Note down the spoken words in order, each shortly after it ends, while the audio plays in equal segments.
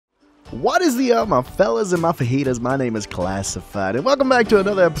What is the up, my fellas and my fajitas? My name is Classified, and welcome back to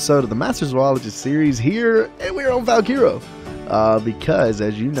another episode of the Master Zoologist series here, and we're on Valguero. Because,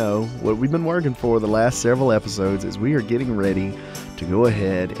 as you know, what we've been working for the last several episodes is we are getting ready to go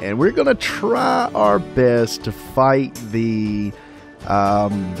ahead, and we're going to try our best to fight the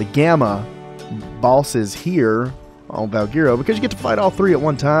Gamma bosses here on Valguero, because you get to fight all three at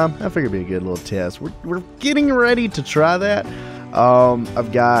one time. I figured it'd be a good little test. We're getting ready to try that.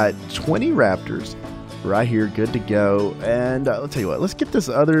 I've got 20 Raptors right here, good to go. And I'll tell you what, let's get this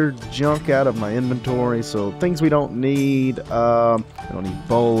other junk out of my inventory. So things we don't need. We don't need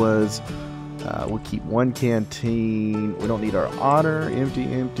bolas. We'll keep one canteen. We don't need our otter.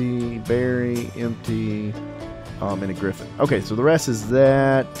 Empty. Berry, empty. And a griffin. Okay, so the rest is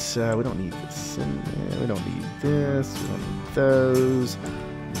that. We don't need this. We don't need this. We don't need those.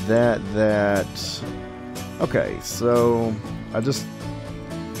 That. Okay, so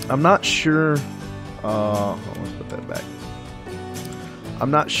I'm not sure. Let's put that back.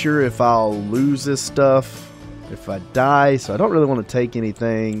 I'm not sure if I'll lose this stuff if I die, so I don't really want to take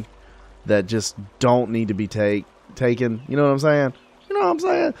anything that just don't need to be taken. You know what I'm saying?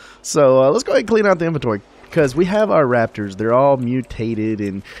 So let's go ahead and clean out the inventory, because we have our Raptors. They're all mutated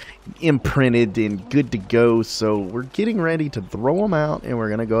and imprinted and good to go. So we're getting ready to throw them out, and we're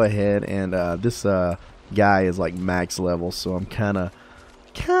going to go ahead and this guy is like max level, so I'm kind of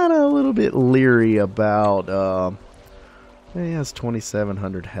a little bit leery about he has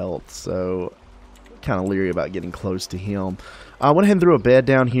 2,700 health, so kind of leery about getting close to him. I went ahead and threw a bed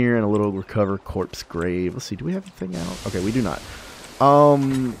down here and a little recover corpse grave. Let's see, do we have anything out? Okay, we do not.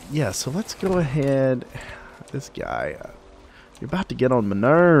 Yeah, so let's go ahead. This guy, you're about to get on my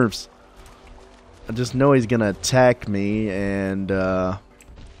nerves. I just know he's gonna attack me, and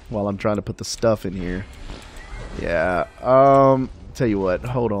while I'm trying to put the stuff in here. Yeah, tell you what,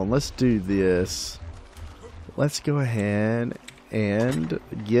 hold on, let's do this. Let's go ahead and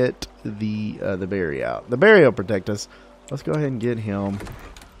get the berry out. The berry will protect us. Let's go ahead and get him,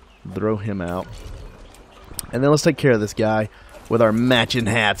 throw him out, and then let's take care of this guy with our matching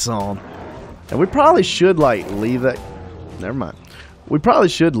hats on. And we probably should like leave that. Never mind. We probably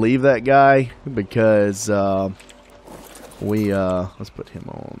should leave that guy, because let's put him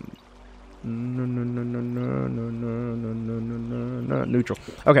on. No, neutral.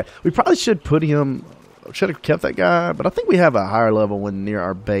 Okay, we probably should put him. Should have kept that guy, but I think we have a higher level one near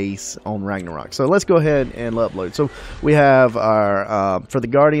our base on Ragnarok. So let's go ahead and upload. So we have our for the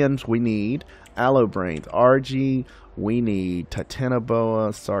Guardians, we need Aloe Brains, RG. We need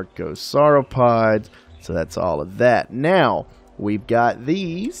Titanoboa, Sarcosauropods. So that's all of that. Now we've got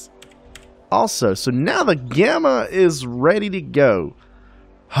these also. So now the Gamma is ready to go.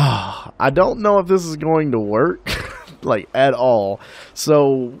 I don't know if this is going to work, like, at all.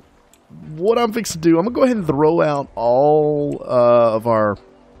 So what I'm fixing to do, I'm going to go ahead and throw out all of our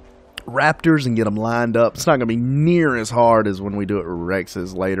Raptors and get them lined up. It's not going to be near as hard as when we do it with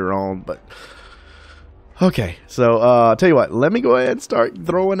Rexes later on, but okay. So I'll tell you what, let me go ahead and start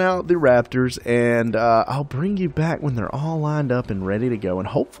throwing out the Raptors, and I'll bring you back when they're all lined up and ready to go, and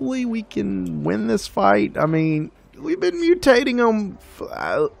hopefully we can win this fight. I mean, we've been mutating them.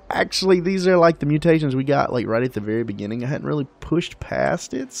 Actually, these are like the mutations we got like right at the very beginning. I hadn't really pushed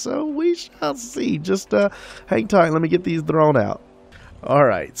past it, so we shall see. Just hang tight. Let me get these thrown out. All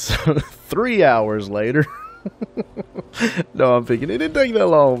right, so 3 hours later. No, I'm thinking it didn't take that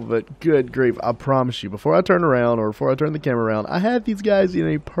long, but good grief. I promise you, before I turn around, or before I turn the camera around, I had these guys in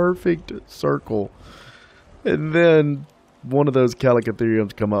a perfect circle. And then one of those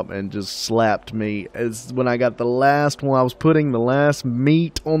Calicotheriums come up and just slapped me. As when I got the last one, I was putting the last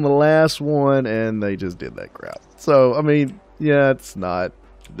meat on the last one, and they just did that crap. So, I mean, yeah, it's not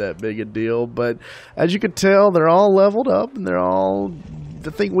that big a deal, but as you can tell, they're all leveled up, and they're all,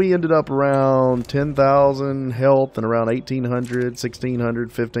 I think we ended up around 10,000 health and around 1,800, 1,600,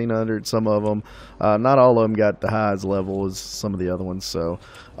 1,500, some of them. Not all of them got the highest level as some of the other ones, so,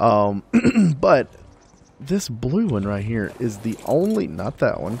 but this blue one right here is the only, not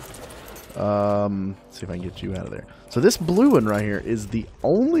that one. Let's see if I can get you out of there. So this blue one right here is the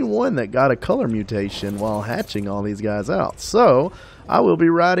only one that got a color mutation while hatching all these guys out. So I will be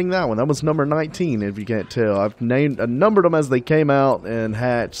riding that one. That was number 19, if you can't tell. I've numbered them as they came out and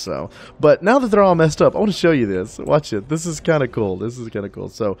hatched. So, but now that they're all messed up, I want to show you this. Watch it. This is kind of cool.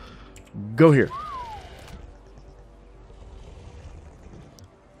 So go here.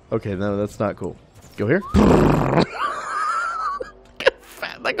 Okay, no, that's not cool. Go here.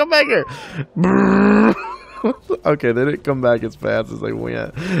 They come back here. Okay, they didn't come back as fast as they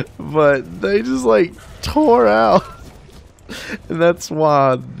went, but they just like tore out. And that's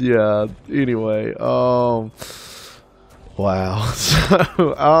why, yeah, anyway, wow.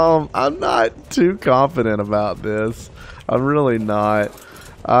 So, I'm not too confident about this. I'm really not.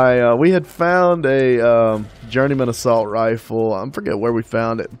 We had found a journeyman assault rifle. I forget where we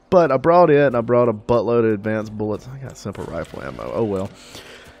found it, but I brought it, and I brought a buttload of advanced bullets. I got simple rifle ammo. Oh well.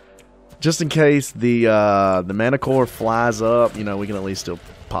 Just in case the manicore flies up, you know, we can at least still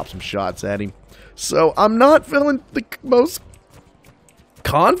pop some shots at him. So I'm not feeling the most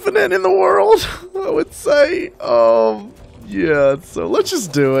confident in the world, I would say. Yeah, so let's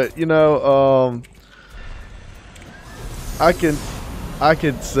just do it. You know, I could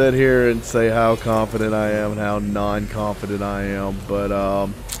sit here and say how confident I am and how non-confident I am, but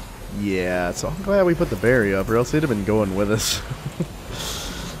yeah. So I'm glad we put the berry up, or else he'd have been going with us.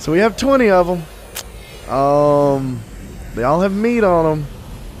 So we have 20 of them. They all have meat on them.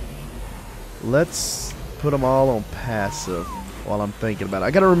 Let's put them all on passive while I'm thinking about it.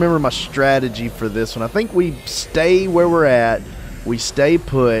 I gotta remember my strategy for this one. I think we stay where we're at, we stay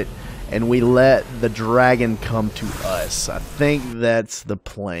put, and we let the dragon come to us. I think that's the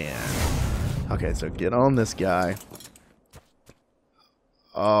plan. Okay, so get on this guy.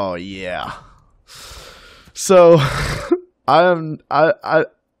 Oh yeah. So I don't know.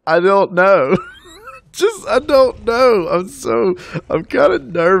 I don't know. I'm kind of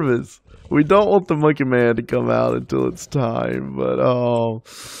nervous. We don't want the monkey man to come out until it's time, but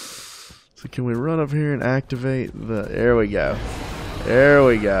so can we run up here and activate the? There we go. There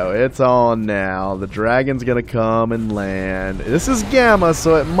we go. It's on now. The dragon's gonna come and land. This is Gamma,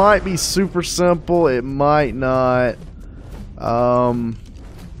 so it might be super simple. It might not.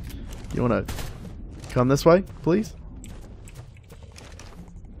 You wanna come this way, please?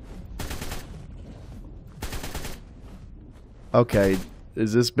 Okay.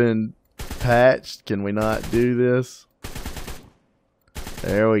 Has this been patched? Can we not do this?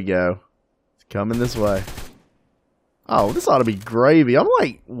 There we go. It's coming this way. Oh, this ought to be gravy. I'm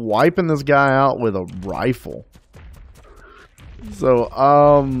like wiping this guy out with a rifle. So,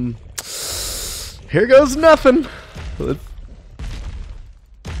 here goes nothing.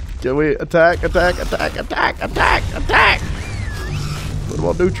 Can we attack, attack, attack, attack, attack, attack? What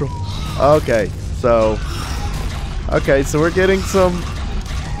about neutral? Okay, so we're getting some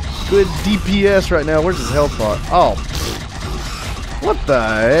good DPS right now. Where's his health bar? Oh, what the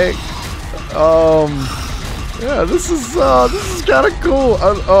heck? Yeah, this is kind of cool.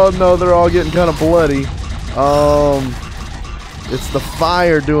 Oh no, they're all getting kind of bloody. It's the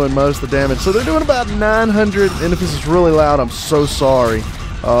fire doing most of the damage. So they're doing about 900. And if this is really loud, I'm so sorry.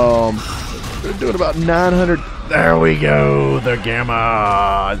 They're doing about 900. There we go. The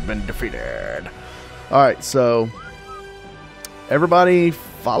Gamma has been defeated. All right, so everybody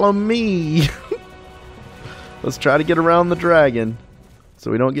follow me. Let's try to get around the dragon so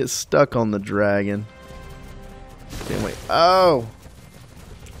we don't get stuck on the dragon. Can't wait. Oh.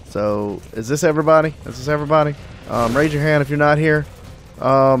 So, is this everybody? Is this everybody? Raise your hand if you're not here.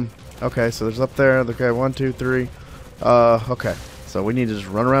 Okay, so there's up there. Okay, 1, 2, 3. Okay. So we need to just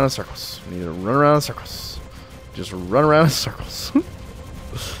run around in circles. We need to run around in circles. Just run around in circles.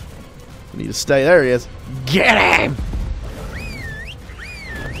 We need to stay. There he is. Get him!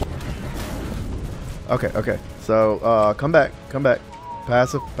 Okay, okay. So, come back. Come back.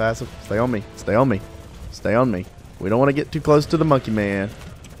 Passive, passive. Stay on me. Stay on me. Stay on me. We don't want to get too close to the monkey man.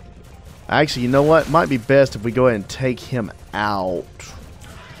 Actually, you know what? Might be best if we go ahead and take him out.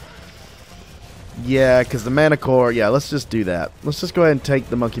 Yeah, because the manicore... Yeah, let's just do that. Let's just go ahead and take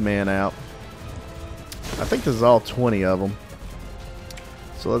the monkey man out. I think this is all 20 of them.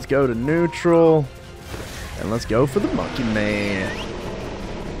 So let's go to neutral. And let's go for the monkey man.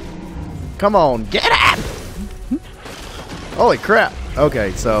 Come on, get him! Holy crap.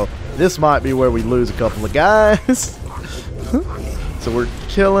 Okay, so this might be where we lose a couple of guys. So we're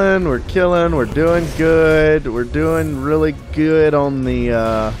killing, we're doing good. We're doing really good on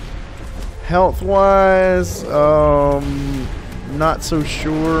the health-wise. Not so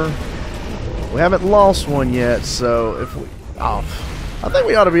sure. We haven't lost one yet, so if we... Oh, I think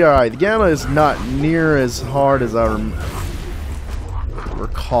we ought to be alright. The Gamma is not near as hard as I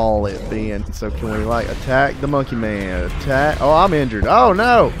recall it being. So can we, like, attack the monkey man? Attack... Oh, I'm injured. Oh,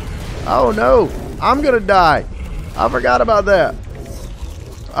 no! Oh, no! I'm gonna die! I forgot about that.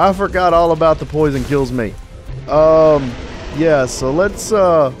 I forgot all about the poison kills me. Yeah, so let's,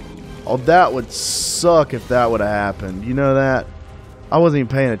 oh, that would suck if that would have happened. You know that? I wasn't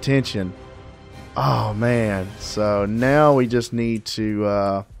even paying attention. Oh, man. So now we just need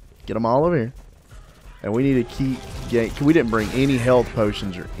to, get them all over here. And we need to keep getting... We didn't bring any health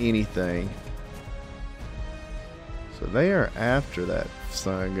potions or anything. So they are after that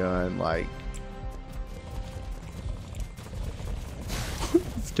stun gun, like...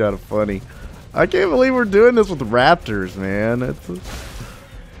 It's kind of funny. I can't believe we're doing this with Raptors, man.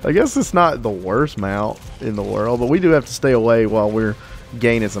 I guess it's not the worst mount in the world, but we do have to stay away while we're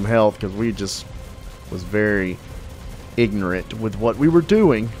gaining some health because we just was very ignorant with what we were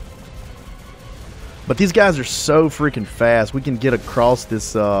doing. But these guys are so freaking fast. We can get across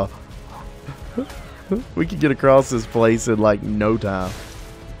this we can get across this place in like no time.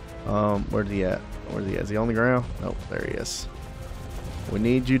 Where's he at? Where's he at? Is he on the ground? Nope, there he is. We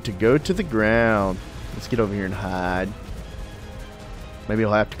need you to go to the ground. Let's get over here and hide. Maybe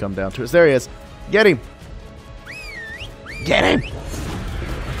he'll have to come down to us. There he is. Get him. Get him.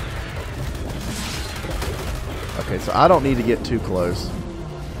 Okay, so I don't need to get too close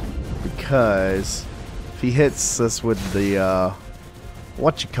because if he hits us with the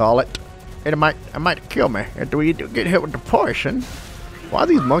what you call it, it might kill me after we get hit with the poison. Why are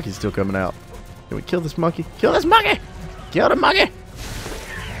these monkeys still coming out? Can we kill this monkey? Kill this monkey! Kill the monkey!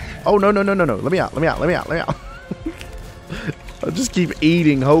 Oh no no no no no! Let me out! Let me out! Let me out! Let me out! I just keep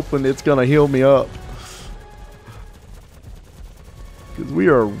eating, hoping it's gonna heal me up. Because we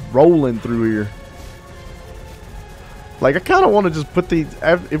are rolling through here. Like, I kind of want to just put these...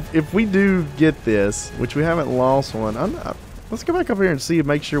 If we do get this, which we haven't lost one... let's go back up here and see and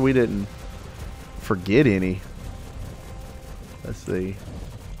make sure we didn't forget any. Let's see.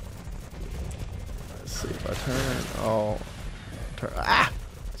 Let's see if I turn... Oh.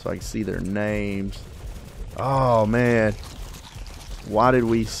 So I can see their names. Oh, man. Why did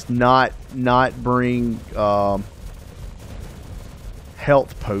we not bring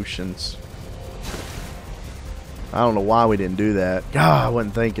health potions? I don't know why we didn't do that. I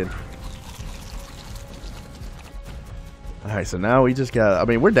wasn't thinking. Alright, so now we just got... I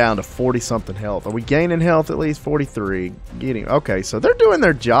mean, we're down to 40-something health. Are we gaining health at least? 43. Getting... Okay, so they're doing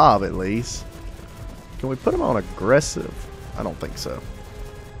their job at least. Can we put them on aggressive? I don't think so.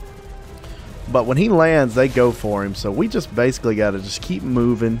 But when he lands, they go for him. So we just basically got to just keep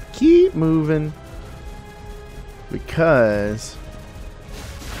moving. Keep moving. Because...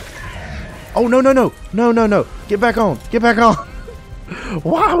 Oh, no, no, no. No, no, no. Get back on. Get back on.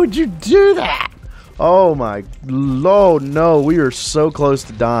 Why would you do that? Oh, my Lord. No, we are so close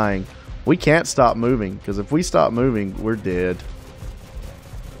to dying. We can't stop moving. Because if we stop moving, we're dead.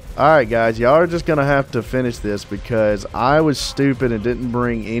 Alright, guys. Y'all are just going to have to finish this because I was stupid and didn't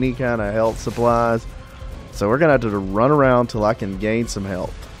bring any kind of health supplies. So we're going to have to run around till I can gain some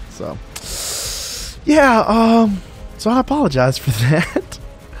health. So, yeah. So I apologize for that.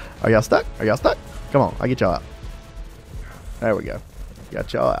 Are y'all stuck? Are y'all stuck? Come on, I'll get y'all out. There we go.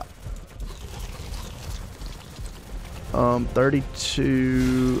 Got y'all out.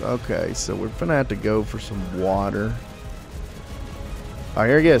 32. Okay, so we're gonna have to go for some water. Oh,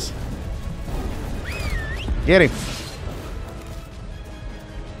 here he is. Get him.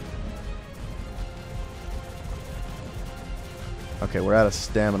 Okay, we're out of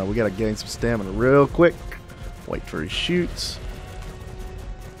stamina. We gotta gain some stamina real quick. Wait for he shoots.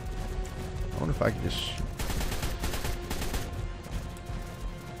 I wonder if I can just shoot.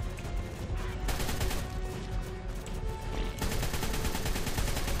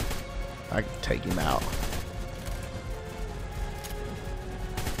 I can take him out.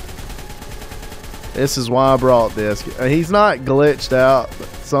 This is why I brought this. He's not glitched out, but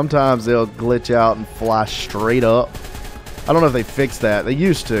sometimes they'll glitch out and fly straight up. I don't know if they fixed that. They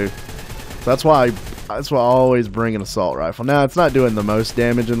used to. That's why I always bring an assault rifle. Now, it's not doing the most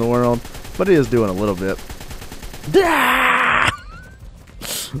damage in the world, but it is doing a little bit.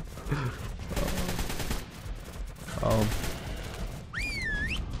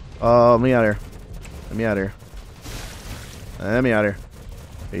 Let me out of here. Let me out of here. Let me out of here.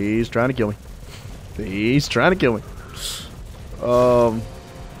 He's trying to kill me. He's trying to kill me.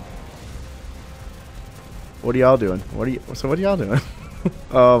 What are y'all doing? What are y'all doing?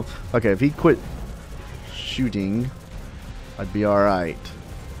 Okay, if he quit shooting, I'd be alright.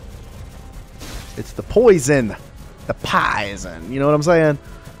 It's the poison. The poison. You know what I'm saying?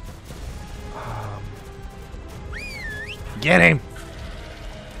 Get him!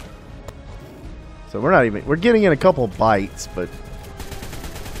 So we're getting in a couple bites, but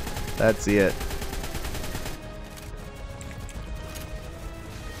that's it.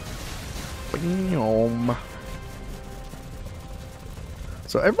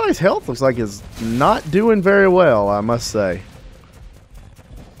 So everybody's health looks like is not doing very well, I must say.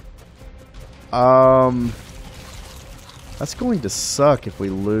 That's going to suck if we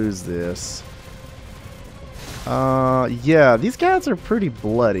lose this. Yeah, these guys are pretty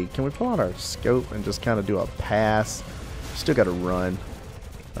bloody. Can we pull out our scope and just kind of do a pass Still got to run.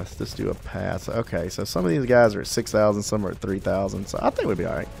 Let's just do a pass. Okay, so some of these guys are at 6,000, some are at 3,000. So I think we'll be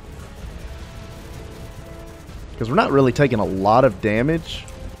all right. Because we're not really taking a lot of damage.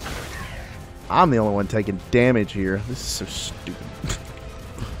 I'm the only one taking damage here. This is so stupid.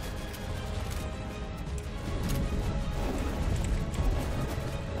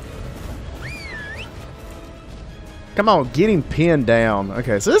 Come on, get him pinned down.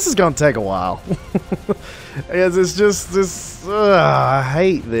 Okay, so this is going to take a while. It's just this. I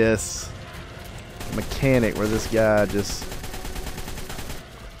hate this mechanic where this guy just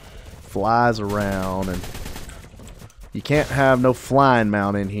flies around and you can't have no flying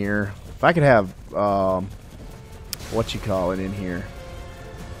mount in here. If I could have, what you call it in here,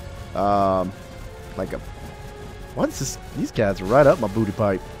 like a, what's this? These guys are right up my booty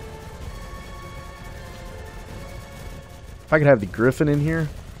pipe. If I could have the Griffin in here,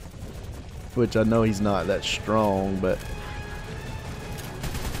 which I know he's not that strong, but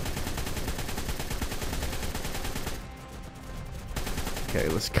okay,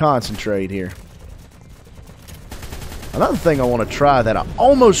 let's concentrate here. Another thing I want to try that I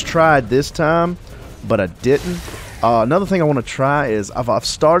almost tried this time, but I didn't. Another thing I want to try is I've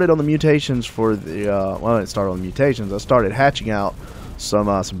started on the mutations for the well, I didn't start on the mutations. I started hatching out some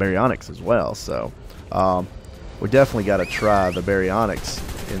baryonyx as well. So we definitely got to try the baryonyx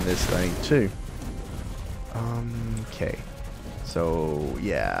in this thing too. Okay, so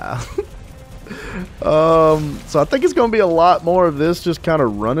yeah. So I think it's going to be a lot more of this, just kind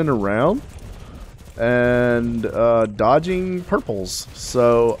of running around and dodging purples.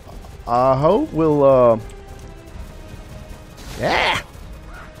 So I hope we'll yeah,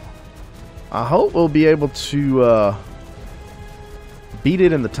 I hope we'll be able to beat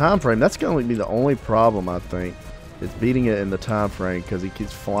it in the time frame. That's going to be the only problem, I think. It's beating it in the time frame because he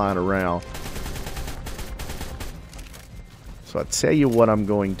keeps flying around. So I tell you what I'm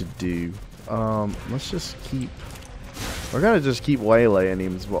going to do. Let's just keep. We're gonna just keep waylaying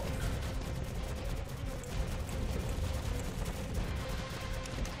him as well.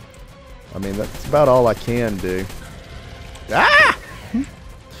 I mean, that's about all I can do. Ah!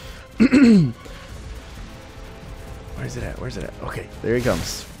 Where's it at? Where's it at? Okay, there he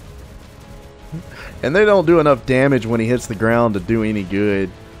comes. And they don't do enough damage when he hits the ground to do any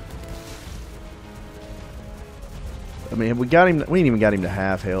good. I mean, we got him. We ain't even got him to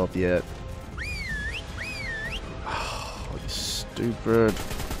half health yet. Oh, you stupid!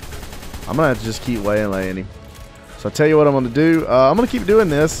 I'm gonna have to just keep waylaying him. So I tell you what I'm gonna do. I'm gonna keep doing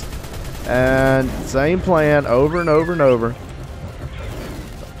this, and same plan over and over and over.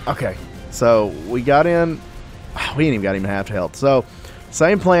 Okay, so we got in. We ain't even got him to half health. So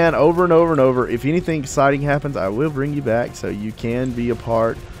same plan over and over and over. If anything exciting happens, I will bring you back so you can be a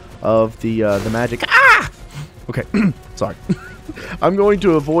part of the magic. Ah! Okay, sorry. I'm going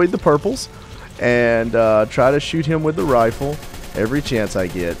to avoid the purples and try to shoot him with the rifle every chance I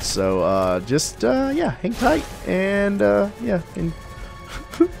get. So just yeah, hang tight and yeah, and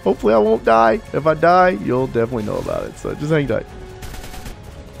hopefully I won't die. If I die, you'll definitely know about it. So just hang tight.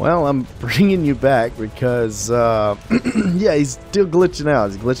 Well, I'm bringing you back because yeah, he's still glitching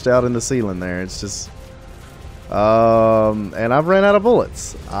out. He's glitched out in the ceiling there. It's just and I've ran out of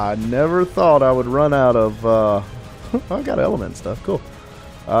bullets. I never thought I would run out of I got element stuff, cool.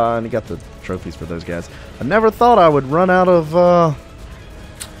 And you got the trophies for those guys. I never thought I would run out of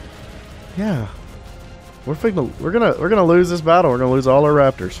yeah. We're gonna lose this battle. We're gonna lose all our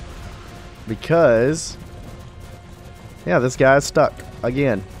raptors. Because yeah, this guy's stuck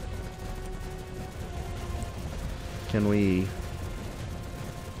again. Can we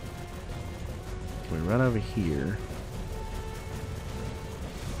run over here?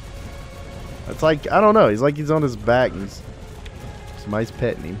 It's like, I don't know. He's like he's on his back and somebody's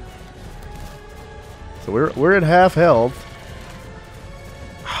petting him. So we're at half health.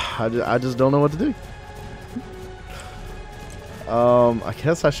 I just don't know what to do. I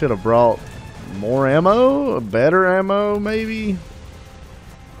guess I should have brought more ammo, better ammo maybe.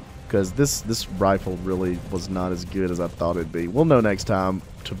 Because this rifle really was not as good as I thought it'd be. We'll know next time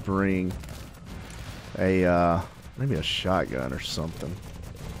to bring a maybe a shotgun or something.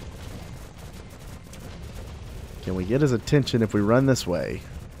 Can we get his attention if we run this way?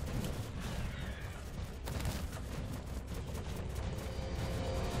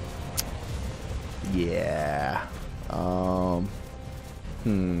 Yeah.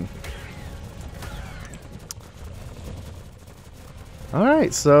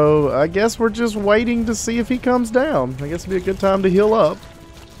 Alright, so I guess we're just waiting to see if he comes down. I guess it'd be a good time to heal up.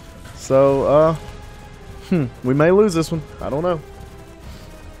 So, we may lose this one. I don't know.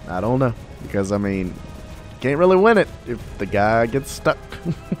 I don't know. Because, I mean, can't really win it if the guy gets stuck.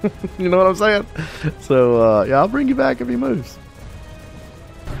 You know what I'm saying? So, yeah, I'll bring you back if he moves.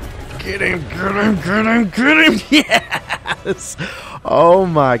 Get him, get him, get him, get him. Yes! Oh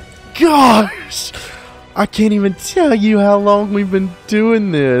my gosh! I can't even tell you how long we've been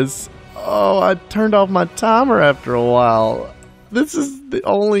doing this. Oh, I turned off my timer after a while. This is the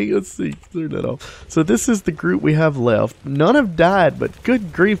only, let's see, clear that off. So this is the group we have left. None have died, but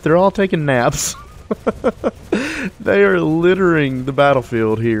good grief, they're all taking naps. They are littering the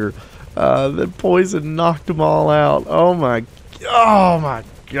battlefield here. The poison knocked them all out. Oh my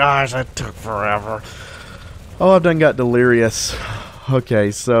gosh, that took forever. Oh, I've done got delirious.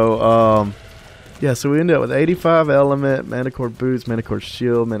 Okay, so, yeah, so we ended up with 85 element, Manicore boots, Manicore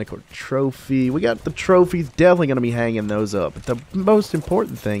shield, Manicore trophy. We got the trophies, definitely going to be hanging those up. But the most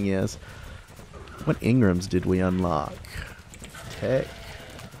important thing is, what engrams did we unlock? Tech.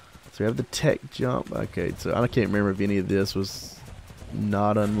 So we have the tech jump. Okay, so I can't remember if any of this was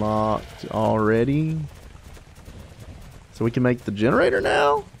not unlocked already. So we can make the generator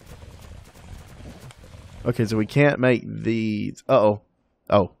now? Okay, so we can't make these. Uh-oh.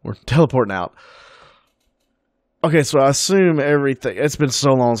 Oh, we're teleporting out. Okay, so I assume everything. It's been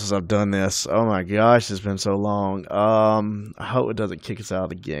so long since I've done this. Oh my gosh, it's been so long. I hope it doesn't kick us out of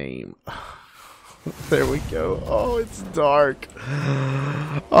the game. There we go. Oh, it's dark.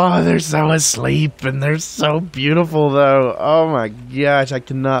 Oh, they're so asleep and they're so beautiful though. Oh my gosh, I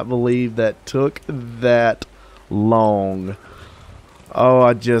cannot believe that took that long. Oh,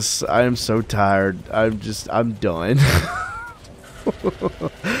 I am so tired. I'm done.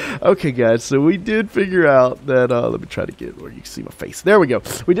 Okay, guys, so we did figure out that, let me try to get where you can see my face. There we go.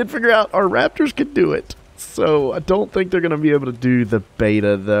 We did figure out our raptors could do it. So I don't think they're going to be able to do the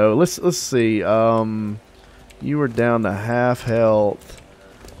beta, though. Let's see. You were down to half health.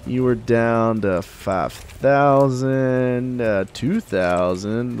 You were down to 5,000,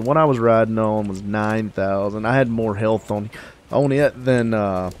 2,000. The one I was riding on was 9,000. I had more health on it than,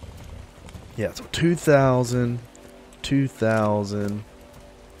 yeah, so 2,000, 2,000,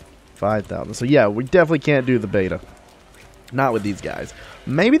 5,000. So yeah, we definitely can't do the beta. Not with these guys.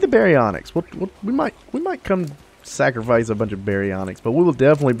 Maybe the baryonyx. We might come sacrifice a bunch of baryonyx, but we will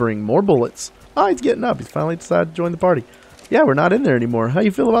definitely bring more bullets. Oh, he's getting up. He's finally decided to join the party. Yeah, we're not in there anymore. How you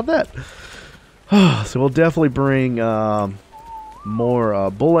feel about that? So we'll definitely bring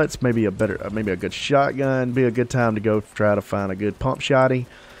more bullets. Maybe a good shotgun. Be a good time to go try to find a good pump shotty.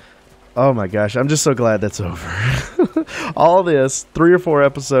 Oh my gosh, I'm just so glad that's over. All this 3 or 4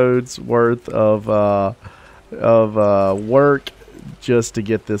 episodes worth of work just to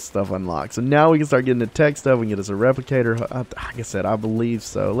get this stuff unlocked. So now we can start getting the tech stuff. We can get us a replicator. Like I said, I believe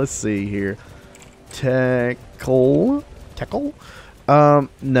so. Let's see here. Teckle?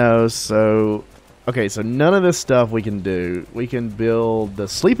 No, so okay, so none of this stuff we can do. We can build the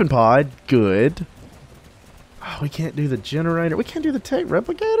sleeping pod. Good. Oh, we can't do the generator. We can't do the tech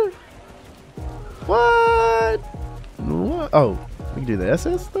replicator? What? Oh, we can do the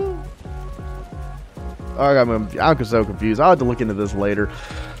SS though? I'm so confused. I'll have to look into this later.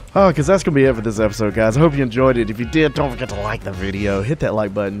 Oh, because that's going to be it for this episode, guys. I hope you enjoyed it. If you did, don't forget to like the video. Hit that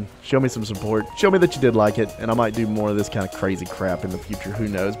like button. Show me some support. Show me that you did like it. And I might do more of this kind of crazy crap in the future. Who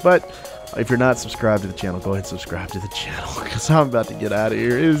knows? But if you're not subscribed to the channel, go ahead and subscribe to the channel. Because I'm about to get out of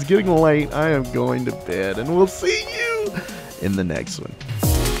here. It is getting late. I am going to bed. And we'll see you in the next one.